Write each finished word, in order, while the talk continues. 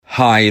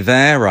Hi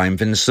there, I'm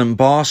Vincent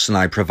Boss and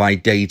I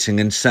provide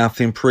dating and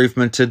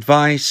self-improvement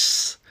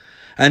advice.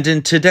 And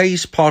in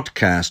today's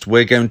podcast,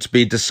 we're going to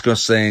be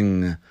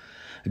discussing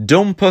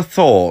dumper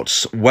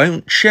thoughts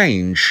won't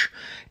change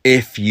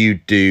if you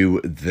do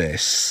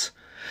this.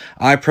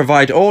 I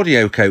provide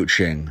audio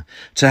coaching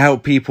to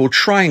help people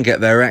try and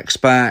get their ex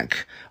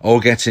back or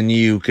get a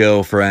new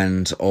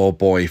girlfriend or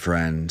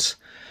boyfriend.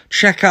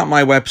 Check out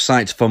my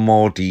website for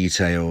more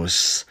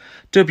details.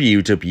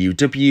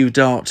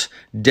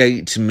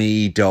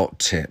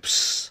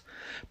 www.dateme.tips.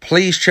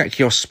 Please check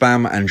your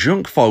spam and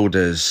junk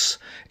folders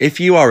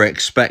if you are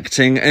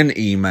expecting an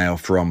email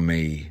from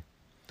me.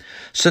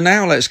 So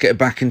now let's get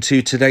back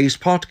into today's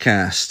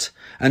podcast.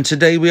 And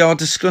today we are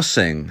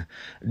discussing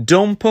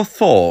dumper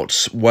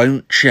thoughts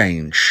won't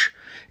change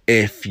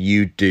if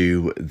you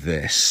do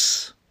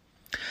this.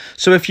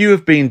 So if you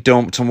have been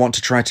dumped and want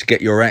to try to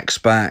get your ex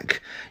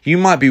back, you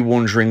might be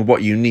wondering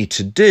what you need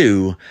to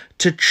do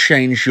to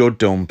change your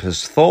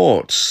dumper's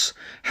thoughts.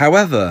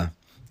 However,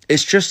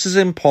 it's just as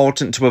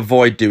important to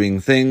avoid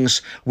doing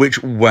things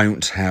which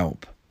won't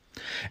help.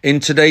 In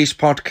today's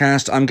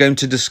podcast, I'm going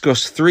to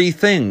discuss 3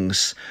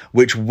 things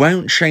which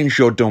won't change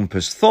your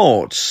dumper's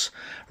thoughts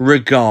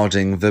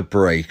regarding the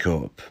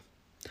breakup.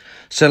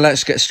 So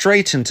let's get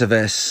straight into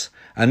this.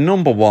 And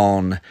number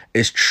 1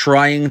 is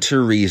trying to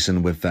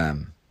reason with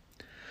them.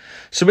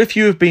 So if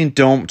you have been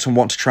dumped and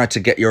want to try to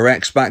get your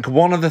ex back,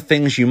 one of the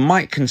things you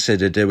might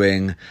consider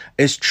doing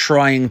is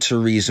trying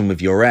to reason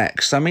with your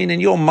ex. I mean,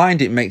 in your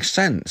mind, it makes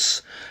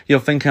sense.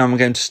 You're thinking, I'm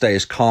going to stay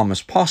as calm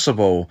as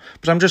possible,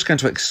 but I'm just going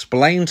to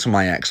explain to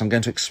my ex, I'm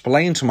going to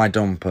explain to my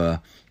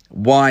dumper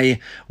why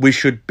we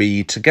should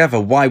be together,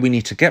 why we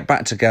need to get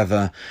back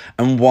together,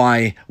 and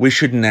why we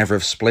should never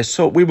have split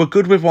up. We were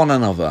good with one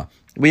another.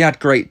 We had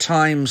great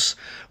times.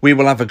 We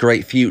will have a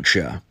great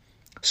future.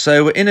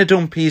 So in a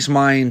dumpy's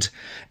mind,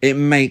 it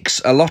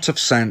makes a lot of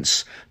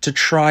sense to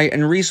try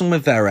and reason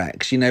with their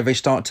ex. You know, they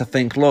start to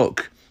think,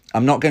 look,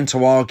 I'm not going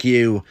to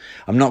argue.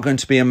 I'm not going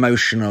to be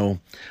emotional.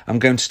 I'm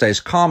going to stay as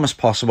calm as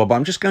possible, but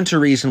I'm just going to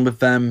reason with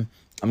them.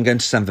 I'm going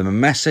to send them a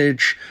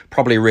message,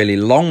 probably a really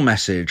long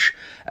message,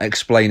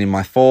 explaining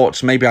my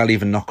thoughts. Maybe I'll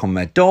even knock on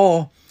their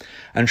door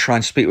and try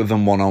and speak with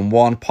them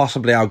one-on-one.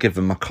 Possibly I'll give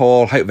them a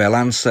call, hope they'll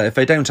answer. If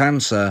they don't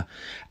answer,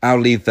 I'll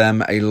leave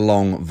them a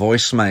long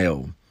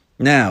voicemail.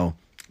 Now,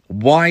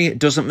 why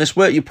doesn't this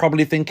work? You're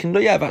probably thinking,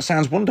 yeah, that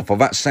sounds wonderful.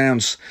 That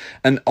sounds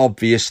an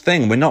obvious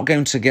thing. We're not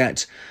going to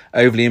get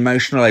overly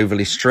emotional,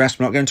 overly stressed.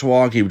 We're not going to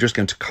argue. We're just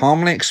going to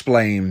calmly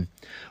explain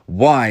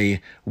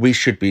why we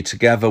should be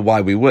together,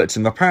 why we worked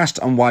in the past,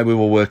 and why we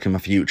will work in the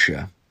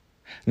future.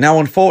 Now,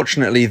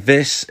 unfortunately,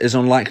 this is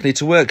unlikely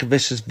to work.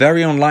 This is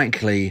very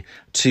unlikely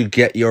to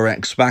get your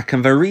ex back.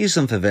 And the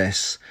reason for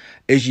this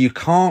is you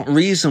can't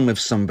reason with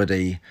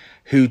somebody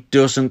who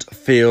doesn't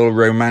feel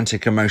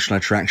romantic emotional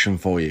attraction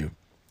for you.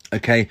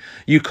 Okay,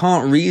 you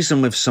can't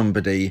reason with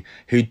somebody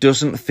who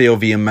doesn't feel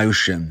the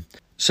emotion.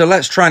 So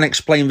let's try and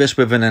explain this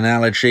with an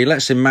analogy.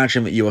 Let's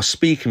imagine that you are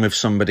speaking with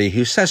somebody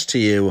who says to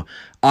you,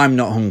 I'm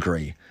not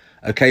hungry.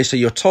 Okay, so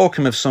you're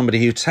talking with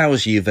somebody who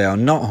tells you they are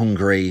not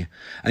hungry,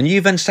 and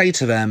you then say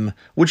to them,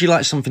 would you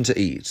like something to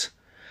eat?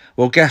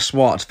 Well, guess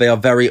what? They are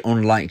very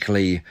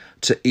unlikely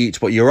to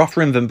eat what you're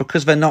offering them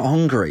because they're not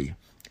hungry.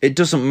 It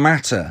doesn't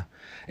matter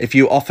if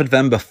you offered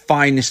them the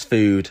finest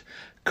food,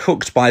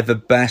 cooked by the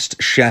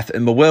best chef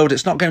in the world,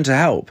 it's not going to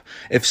help.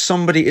 If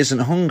somebody isn't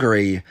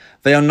hungry,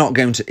 they are not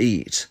going to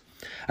eat.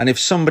 And if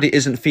somebody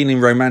isn't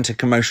feeling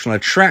romantic emotional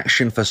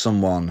attraction for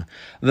someone,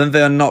 then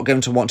they are not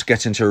going to want to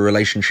get into a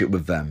relationship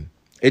with them.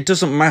 It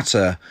doesn't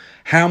matter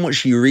how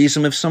much you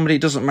reason with somebody.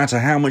 It doesn't matter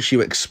how much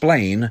you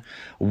explain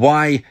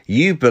why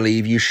you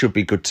believe you should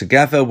be good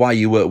together, why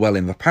you worked well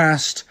in the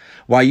past,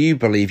 why you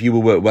believe you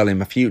will work well in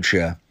the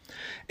future.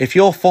 If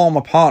your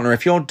former partner,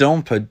 if your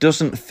dumper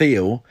doesn't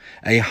feel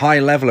a high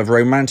level of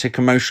romantic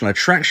emotional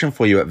attraction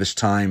for you at this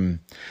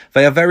time,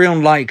 they are very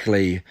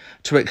unlikely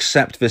to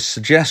accept this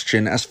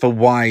suggestion as for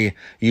why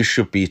you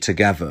should be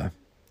together.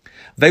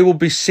 They will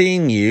be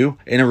seeing you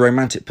in a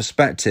romantic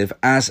perspective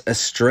as a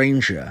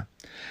stranger.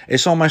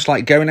 It's almost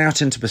like going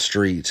out into the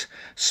street,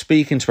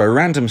 speaking to a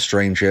random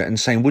stranger and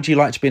saying, would you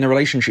like to be in a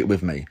relationship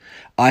with me?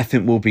 I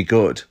think we'll be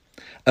good.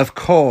 Of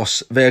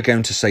course, they're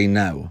going to say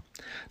no.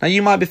 Now,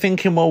 you might be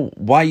thinking, well,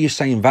 why are you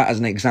saying that as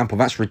an example?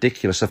 That's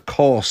ridiculous. Of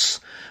course,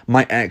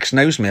 my ex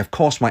knows me. Of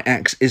course, my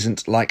ex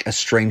isn't like a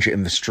stranger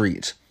in the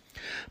street.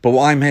 But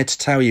what I'm here to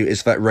tell you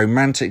is that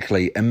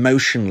romantically,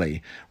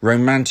 emotionally,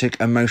 romantic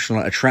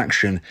emotional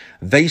attraction,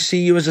 they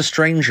see you as a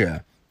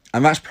stranger.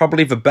 And that's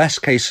probably the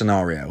best case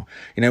scenario.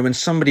 You know, when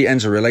somebody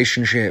ends a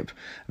relationship,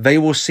 they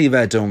will see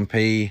their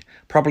dumpy,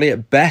 probably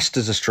at best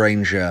as a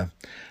stranger,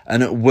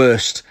 and at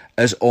worst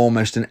as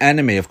almost an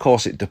enemy. Of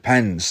course, it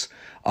depends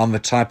on the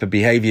type of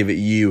behaviour that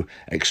you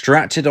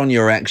extracted on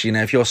your ex. You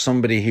know, if you're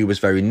somebody who was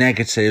very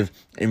negative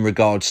in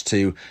regards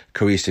to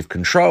coercive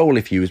control,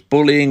 if he was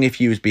bullying, if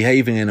he was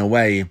behaving in a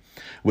way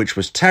which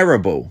was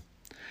terrible,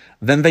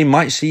 then they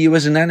might see you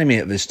as an enemy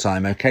at this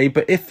time, okay?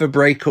 But if the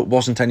breakup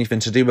wasn't anything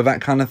to do with that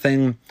kind of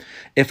thing,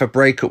 if a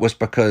breakup was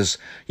because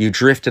you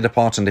drifted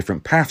apart on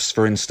different paths,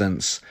 for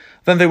instance,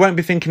 then they won't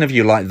be thinking of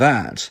you like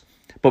that.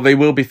 But they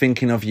will be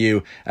thinking of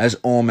you as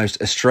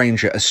almost a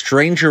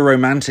stranger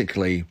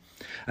romantically,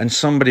 and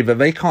somebody that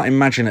they can't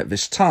imagine at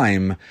this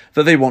time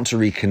that they want to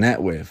reconnect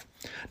with.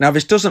 Now,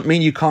 this doesn't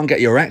mean you can't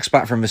get your ex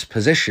back from this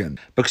position,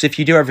 because if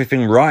you do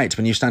everything right,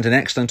 then you stand an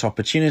excellent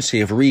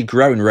opportunity of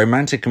regrowing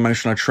romantic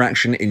emotional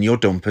attraction in your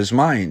dumper's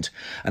mind.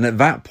 And at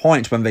that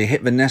point, when they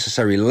hit the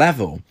necessary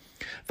level,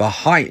 the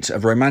height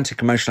of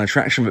romantic emotional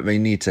attraction that they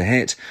need to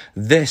hit,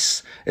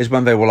 this is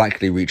when they will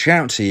likely reach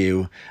out to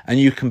you, and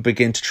you can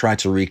begin to try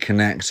to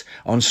reconnect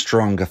on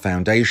stronger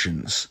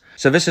foundations.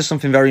 So this is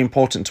something very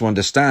important to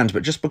understand,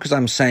 but just because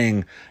I'm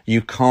saying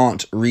you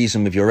can't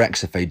reason with your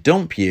ex if they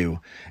dump you,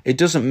 it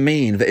doesn't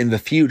mean that in the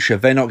future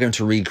they're not going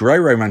to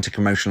regrow romantic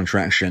emotional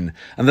attraction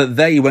and that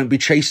they won't be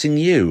chasing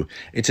you.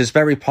 It is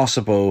very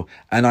possible,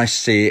 and I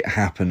see it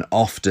happen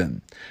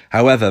often.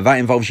 However, that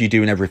involves you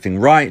doing everything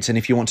right, and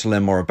if you want to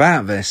learn more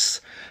about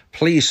this,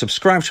 please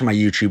subscribe to my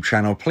YouTube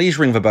channel, please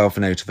ring the bell for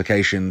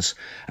notifications,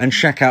 and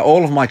check out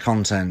all of my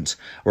content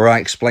where I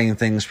explain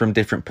things from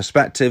different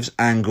perspectives,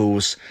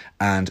 angles,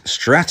 and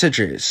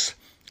strategies.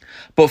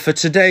 But for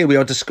today, we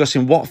are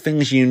discussing what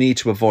things you need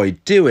to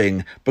avoid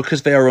doing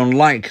because they are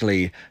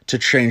unlikely to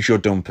change your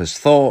dumper's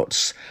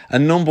thoughts.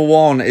 And number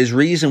one is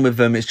reason with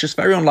them. It's just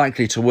very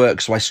unlikely to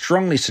work, so I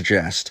strongly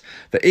suggest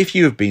that if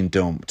you have been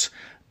dumped,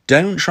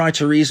 don't try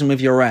to reason with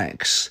your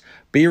ex.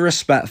 Be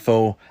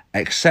respectful,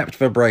 accept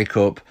the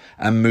breakup,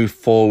 and move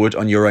forward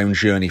on your own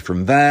journey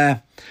from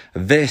there.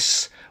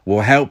 This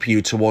will help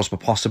you towards the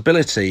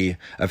possibility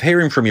of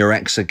hearing from your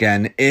ex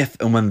again if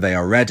and when they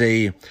are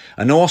ready,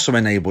 and also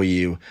enable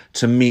you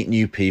to meet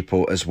new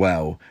people as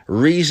well.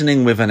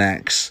 Reasoning with an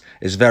ex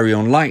is very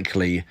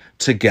unlikely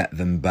to get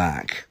them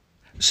back.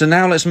 So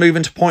now let's move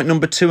into point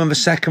number 2 and the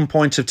second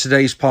point of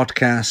today's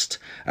podcast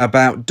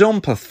about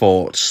dumper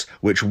thoughts,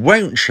 which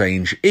won't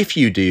change if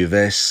you do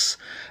this.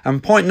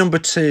 And point number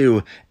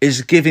 2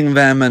 is giving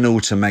them an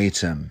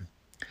ultimatum.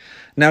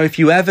 Now, if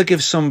you ever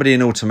give somebody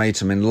an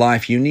ultimatum in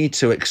life, you need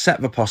to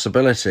accept the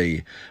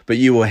possibility, but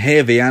you will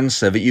hear the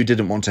answer that you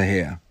didn't want to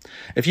hear.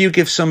 If you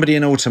give somebody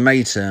an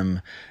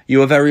ultimatum,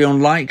 you are very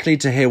unlikely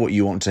to hear what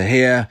you want to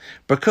hear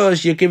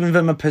because you're giving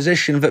them a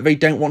position that they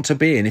don't want to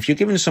be in. If you're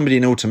giving somebody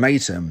an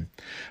ultimatum,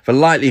 the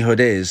likelihood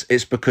is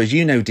it's because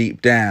you know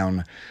deep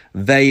down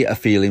they are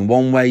feeling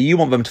one way, you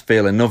want them to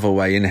feel another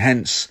way, and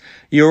hence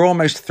you're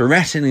almost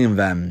threatening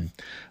them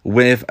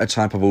with a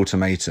type of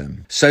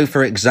ultimatum. So,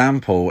 for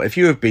example, if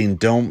you have been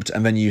dumped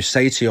and then you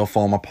say to your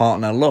former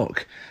partner,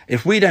 look,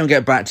 if we don't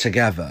get back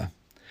together,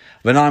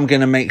 then I'm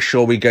going to make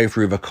sure we go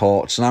through the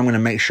courts and I'm going to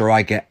make sure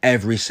I get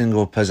every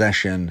single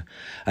possession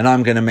and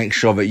I'm going to make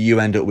sure that you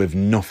end up with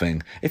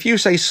nothing. If you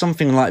say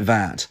something like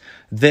that,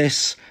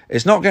 this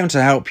is not going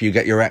to help you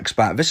get your ex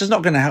back. This is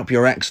not going to help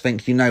your ex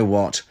think, you know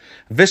what,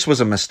 this was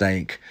a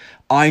mistake.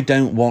 I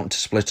don't want to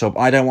split up.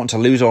 I don't want to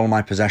lose all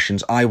my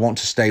possessions. I want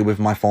to stay with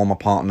my former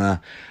partner.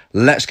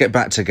 Let's get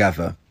back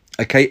together.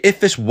 Okay,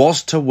 if this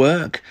was to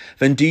work,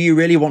 then do you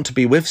really want to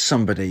be with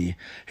somebody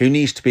who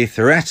needs to be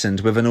threatened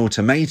with an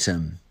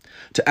ultimatum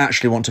to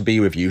actually want to be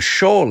with you?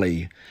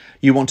 Surely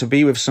you want to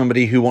be with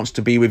somebody who wants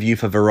to be with you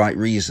for the right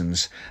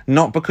reasons,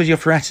 not because you're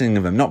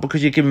threatening them, not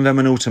because you're giving them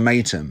an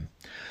ultimatum.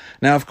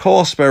 Now, of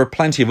course, there are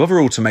plenty of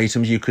other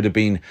ultimatums you could have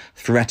been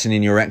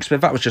threatening your ex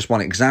with. That was just one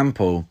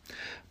example.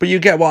 But you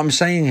get what I'm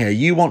saying here.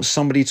 You want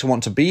somebody to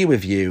want to be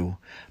with you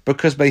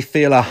because they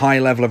feel a high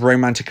level of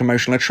romantic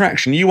emotional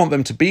attraction. You want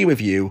them to be with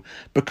you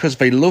because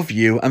they love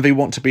you and they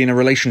want to be in a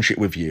relationship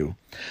with you.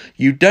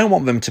 You don't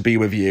want them to be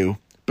with you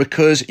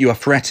because you are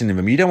threatening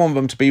them. You don't want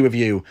them to be with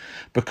you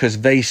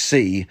because they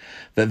see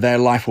that their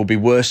life will be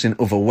worse in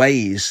other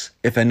ways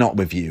if they're not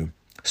with you,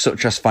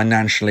 such as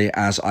financially,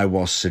 as I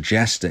was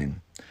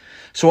suggesting.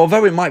 So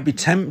although it might be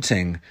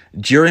tempting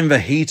during the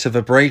heat of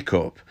a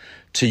breakup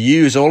to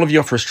use all of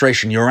your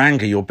frustration, your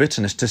anger, your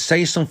bitterness to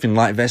say something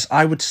like this,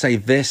 I would say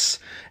this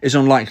is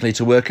unlikely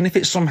to work. And if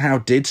it somehow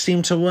did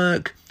seem to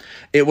work,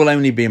 it will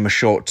only be in the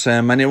short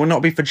term and it will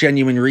not be for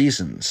genuine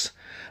reasons.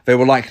 They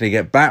will likely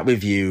get back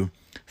with you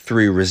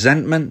through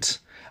resentment,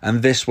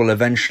 and this will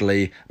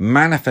eventually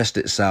manifest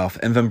itself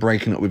in them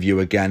breaking up with you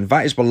again.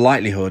 That is the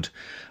likelihood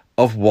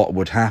of what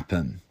would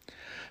happen.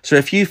 So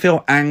if you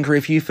feel angry,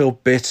 if you feel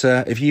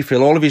bitter, if you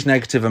feel all of these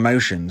negative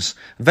emotions,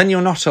 then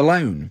you're not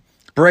alone.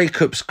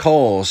 Breakups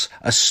cause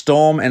a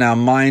storm in our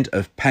mind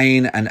of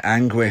pain and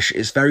anguish.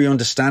 It's very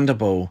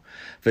understandable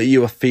that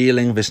you are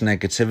feeling this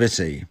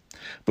negativity,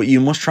 but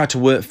you must try to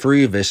work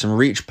through this and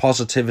reach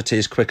positivity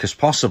as quick as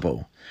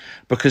possible,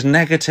 because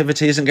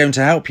negativity isn't going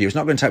to help you. It's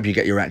not going to help you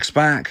get your ex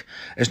back.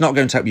 It's not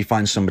going to help you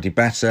find somebody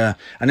better,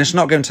 and it's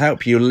not going to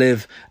help you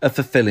live a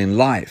fulfilling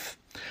life.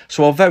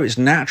 So although it's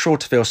natural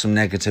to feel some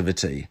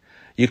negativity,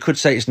 you could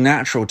say it's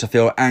natural to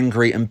feel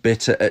angry and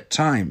bitter at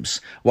times.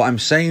 What I'm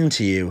saying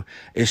to you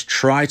is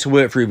try to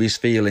work through these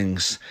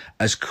feelings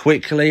as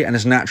quickly and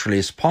as naturally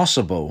as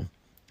possible.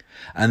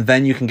 And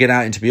then you can get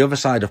out into the other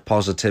side of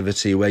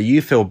positivity where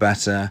you feel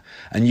better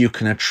and you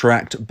can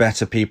attract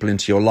better people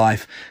into your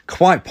life,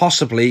 quite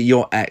possibly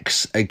your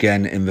ex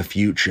again in the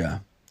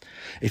future.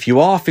 If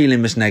you are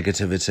feeling this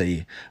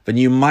negativity, then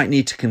you might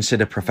need to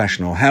consider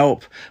professional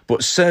help,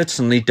 but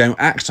certainly don't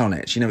act on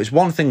it. It's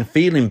one thing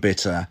feeling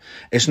bitter,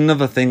 it's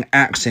another thing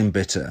acting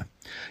bitter.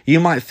 You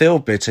might feel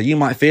bitter, you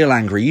might feel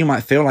angry, you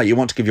might feel like you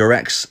want to give your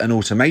ex an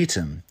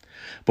ultimatum.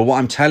 But what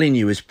I'm telling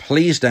you is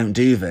please don't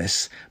do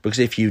this, because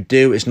if you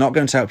do, it's not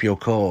going to help your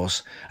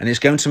cause, and it's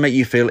going to make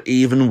you feel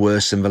even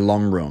worse in the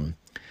long run.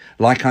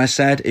 Like I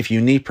said, if you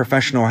need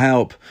professional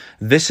help,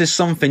 this is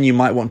something you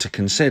might want to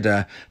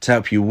consider to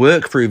help you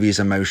work through these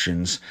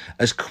emotions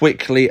as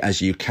quickly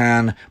as you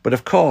can. But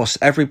of course,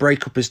 every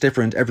breakup is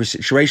different, every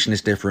situation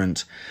is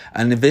different.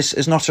 And this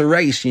is not a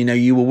race.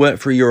 You will work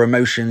through your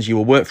emotions, you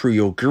will work through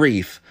your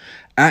grief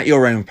at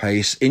your own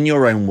pace, in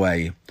your own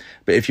way.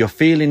 But if you're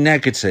feeling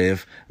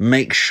negative,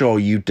 make sure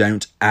you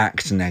don't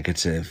act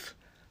negative.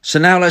 So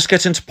now let's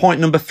get into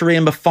point number 3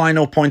 and the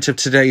final point of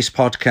today's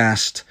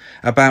podcast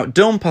about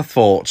dumper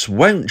thoughts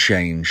won't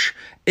change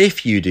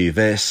if you do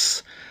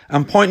this.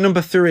 And point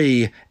number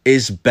 3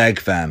 is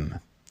beg them.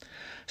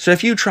 So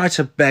if you try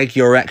to beg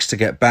your ex to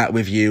get back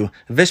with you,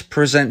 this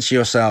presents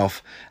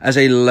yourself as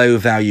a low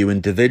value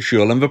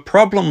individual. And the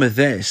problem with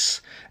this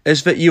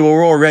is that you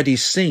are already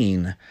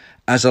seen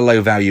as a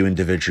low value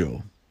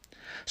individual.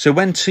 So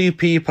when two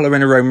people are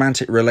in a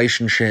romantic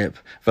relationship,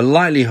 the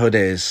likelihood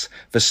is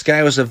the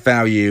scales of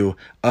value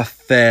are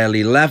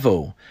fairly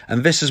level.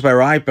 And this is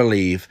where I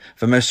believe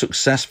the most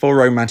successful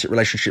romantic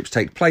relationships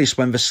take place,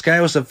 when the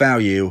scales of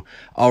value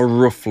are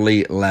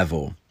roughly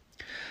level.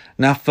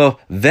 Now, for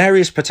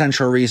various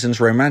potential reasons,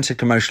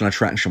 romantic emotional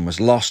attraction was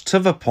lost to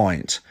the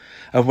point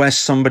of where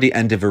somebody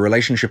ended the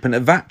relationship. And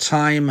at that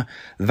time,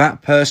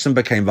 that person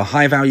became the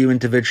high value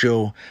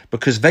individual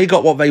because they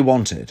got what they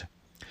wanted.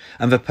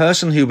 And the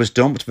person who was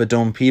dumped, the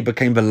dumpee,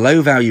 became the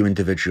low-value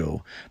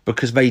individual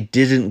because they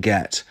didn't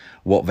get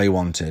what they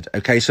wanted.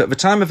 Okay, so at the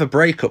time of a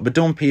breakup, the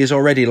dumpee is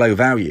already low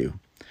value.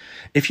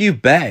 If you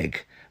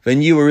beg,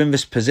 then you are in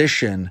this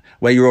position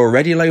where you're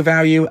already low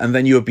value and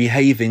then you're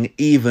behaving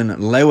even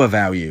lower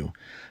value.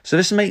 So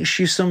this makes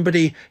you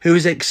somebody who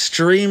is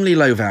extremely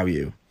low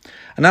value.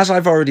 And as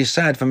I've already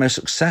said, the most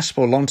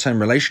successful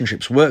long-term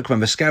relationships work when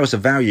the scales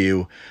of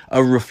value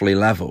are roughly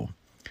level.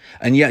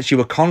 And yet you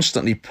are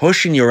constantly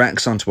pushing your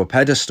ex onto a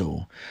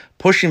pedestal,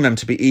 pushing them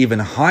to be even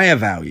higher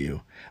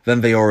value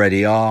than they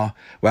already are,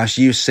 whilst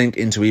you sink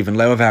into even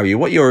lower value.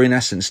 What you're in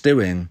essence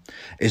doing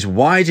is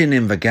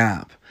widening the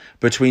gap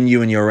between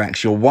you and your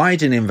ex. You're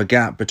widening the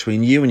gap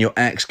between you and your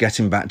ex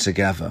getting back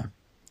together.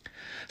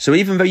 So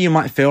even though you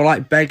might feel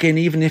like begging,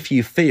 even if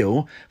you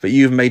feel that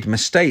you've made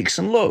mistakes,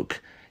 and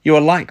look, you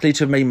are likely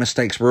to have made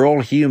mistakes. We're all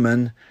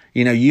human.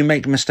 You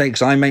make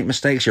mistakes, I make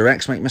mistakes, your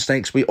ex make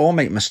mistakes, we all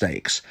make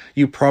mistakes.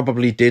 You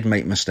probably did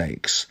make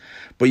mistakes.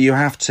 But you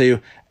have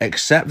to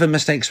accept the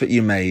mistakes that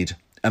you made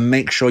and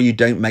make sure you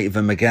don't make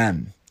them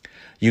again.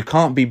 You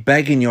can't be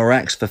begging your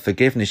ex for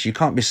forgiveness. You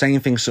can't be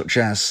saying things such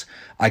as,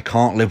 I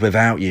can't live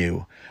without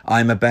you.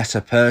 I'm a better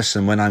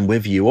person when I'm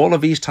with you. All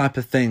of these type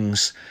of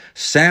things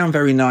sound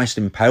very nice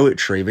in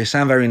poetry. They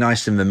sound very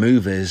nice in the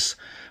movies,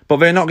 but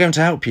they're not going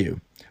to help you,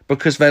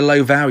 because they're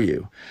low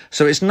value.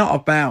 So it's not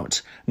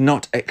about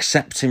not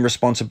accepting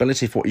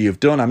responsibility for what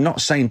you've done. I'm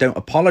not saying don't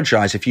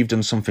apologize if you've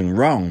done something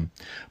wrong.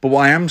 But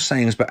what I am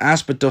saying is, but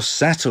as the dust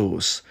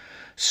settles,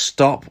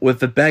 stop with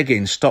the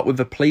begging, stop with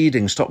the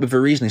pleading, stop with the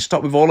reasoning,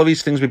 stop with all of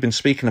these things we've been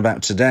speaking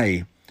about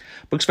today,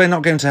 because they're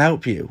not going to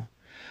help you.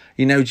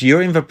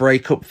 During the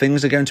breakup,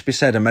 things are going to be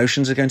said,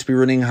 emotions are going to be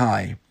running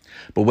high.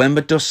 But when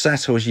the dust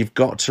settles, you've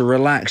got to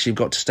relax, you've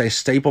got to stay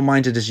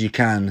stable-minded as you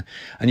can,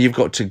 and you've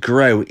got to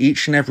grow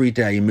each and every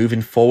day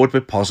moving forward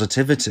with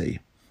positivity.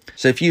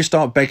 So if you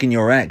start begging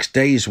your ex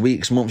days,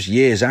 weeks, months,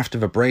 years after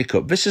the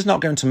breakup, this is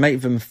not going to make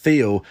them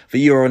feel that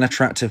you are an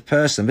attractive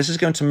person. This is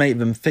going to make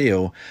them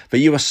feel that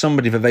you are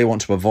somebody that they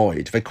want to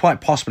avoid. They quite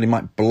possibly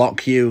might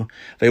block you.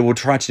 They will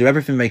try to do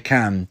everything they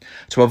can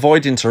to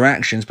avoid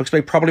interactions because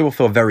they probably will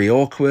feel very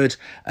awkward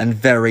and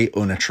very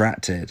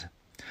unattracted.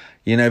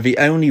 The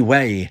only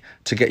way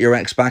to get your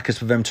ex back is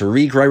for them to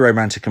regrow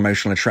romantic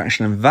emotional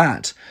attraction, and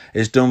that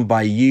is done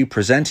by you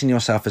presenting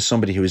yourself as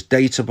somebody who is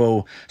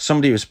dateable,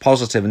 somebody who is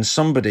positive, and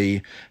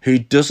somebody who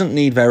doesn't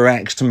need their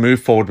ex to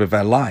move forward with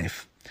their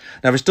life.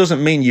 Now, this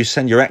doesn't mean you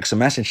send your ex a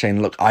message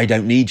saying, look, I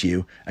don't need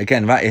you.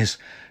 Again, that is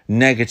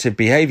negative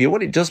behavior.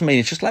 What it does mean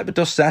is just let the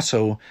dust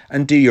settle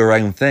and do your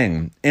own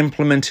thing,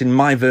 implementing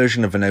my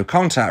version of the no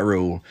contact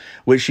rule,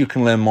 which you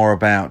can learn more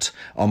about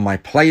on my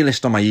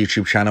playlist on my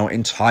YouTube channel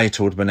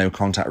entitled the no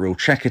contact rule.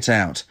 Check it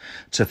out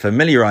to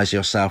familiarize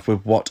yourself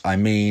with what I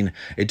mean.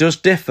 It does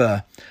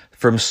differ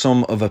from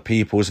some other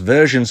people's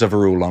versions of a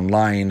rule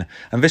online,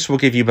 and this will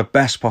give you the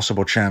best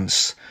possible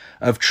chance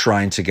of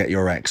trying to get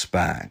your ex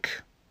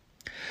back.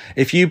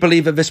 If you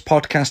believe that this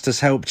podcast has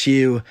helped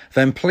you,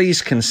 then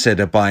please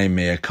consider buying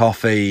me a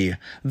coffee.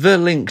 The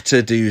link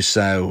to do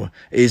so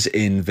is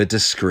in the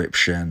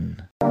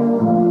description.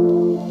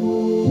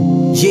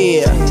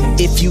 Yeah,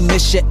 if you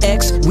miss your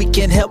ex, we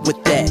can help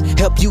with that.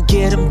 Help you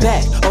get him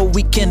back, or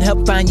we can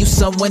help find you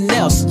someone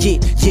else. Yeah,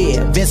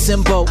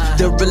 Vincent Bolt,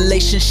 the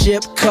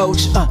relationship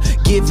coach,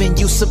 giving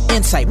you some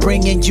insight,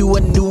 bringing you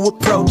a new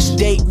approach.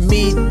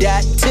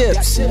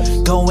 DateMe.tips,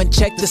 go and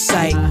check the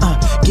site,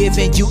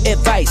 giving you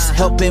advice,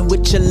 helping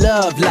with your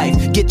love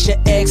life. Get your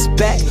ex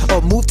back,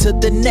 or move to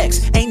the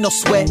next. Ain't no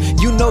sweat,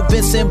 you know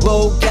Vincent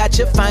Bolt got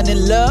you.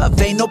 Finding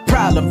love ain't no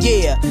problem,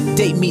 yeah.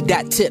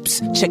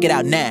 DateMe.tips, check it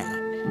out now.